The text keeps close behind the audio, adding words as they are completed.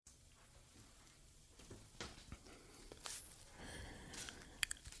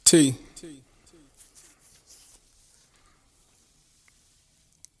T.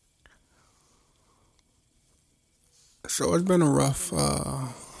 So it's been a rough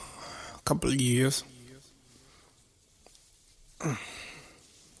couple of years.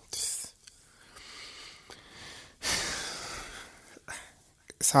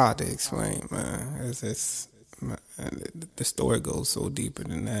 It's hard to explain, man. Man, the story goes so deeper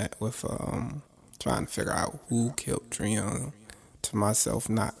than that. With trying to figure out who killed Trion. To myself,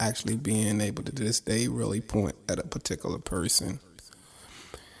 not actually being able to this day really point at a particular person.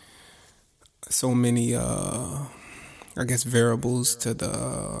 So many, I guess, variables to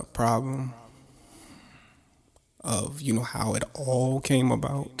the problem of how it all came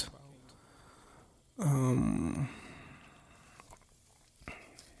about. It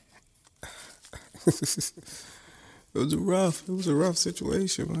was a rough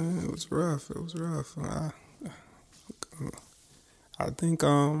situation, man. It was rough. I think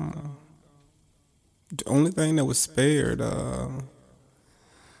the only thing that was spared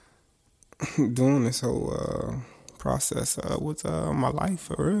during this whole process was my life,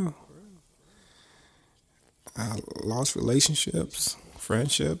 for real. I lost relationships,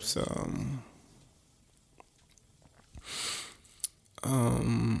 friendships,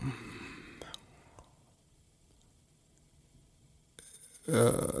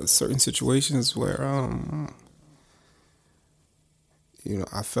 certain situations where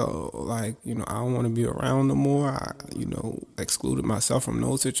I felt like I don't want to be around no more. I excluded myself from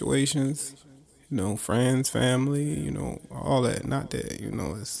those situations. Friends, family, all that. Not that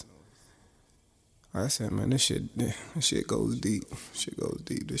it's like I said, man. This shit goes deep. Shit goes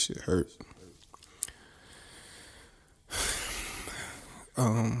deep. This shit hurt.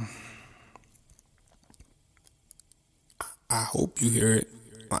 Um, I hope you hear it.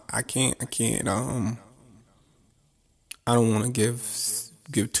 I can't. I don't want to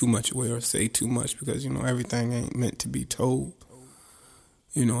give too much away or say too much because everything ain't meant to be told.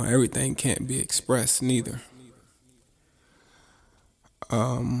 Everything can't be expressed neither.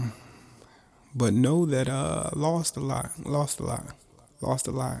 But know that lost a lot.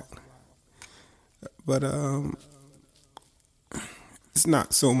 But it's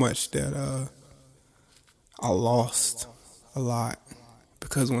not so much that I lost a lot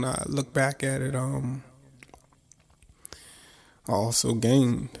because when I look back at it, I also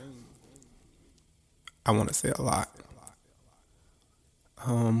gained. I want to say a lot.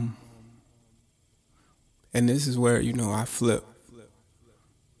 And this is where I flip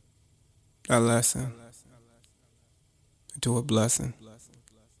a lesson into a blessing.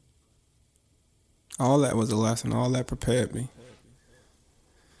 All that was a lesson. All that prepared me.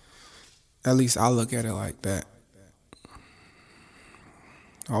 At least I look at it like that.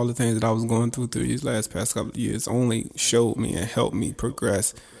 All the things that I was going through these past couple of years only showed me and helped me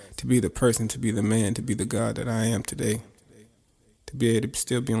progress to be the person, to be the man, to be the God that I am today. To be able to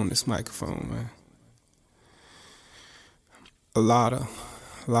still be on this microphone, man. A lot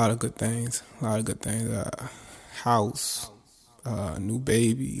of good things. House, new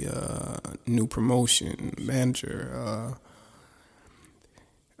baby, new promotion, manager,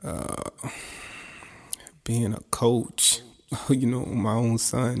 being a coach. My own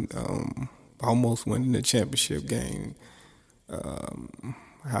son almost winning the championship game.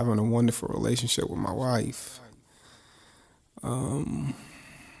 Having a wonderful relationship with my wife.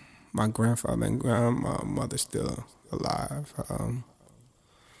 My grandfather and grandmother still alive.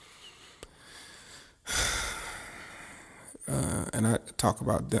 And I talk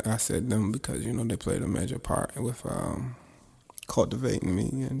about that. I said them because they played a major part with cultivating me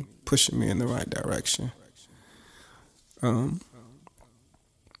and pushing me in the right direction.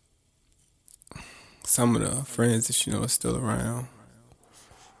 Some of the friends that are still around.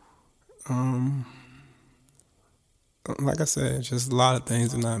 Like I said, just a lot of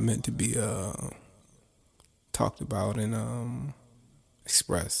things are not meant to be talked about and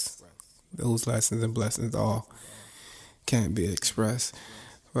expressed. Those lessons and blessings all can't be expressed.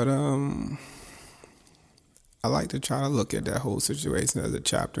 But I like to try to look at that whole situation as a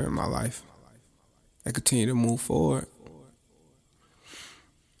chapter in my life and continue to move forward.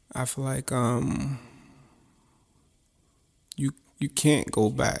 I feel like you can't go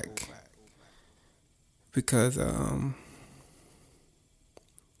back because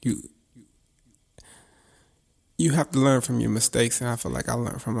you have to learn from your mistakes, and I feel like I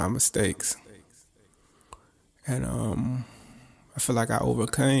learned from my mistakes, and I feel like I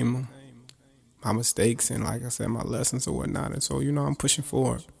overcame my mistakes and, like I said, my lessons or whatnot, and so I'm pushing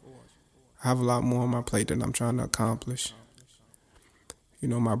forward. I have a lot more on my plate that I'm trying to accomplish.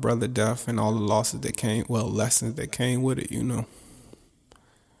 My brother death and all the losses that came, lessons that came with it,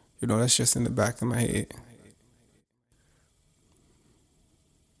 You know, that's just in the back of my head.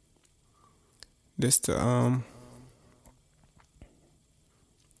 This the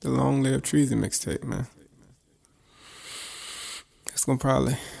Long Live Trezzy mixtape, man. It's gonna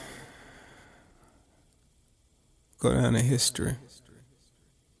probably go down in history.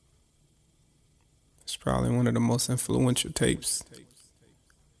 It's probably one of the most influential tapes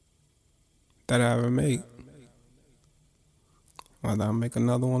that I ever made. Whether I make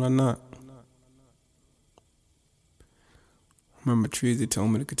another one or not. Remember, Trezzy told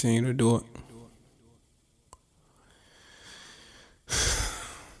me to continue to do it.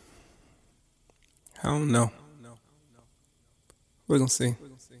 I don't know. We're gonna see.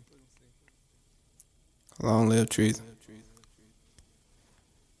 Long live Trezzy.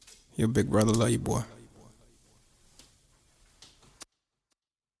 Your big brother love you, boy.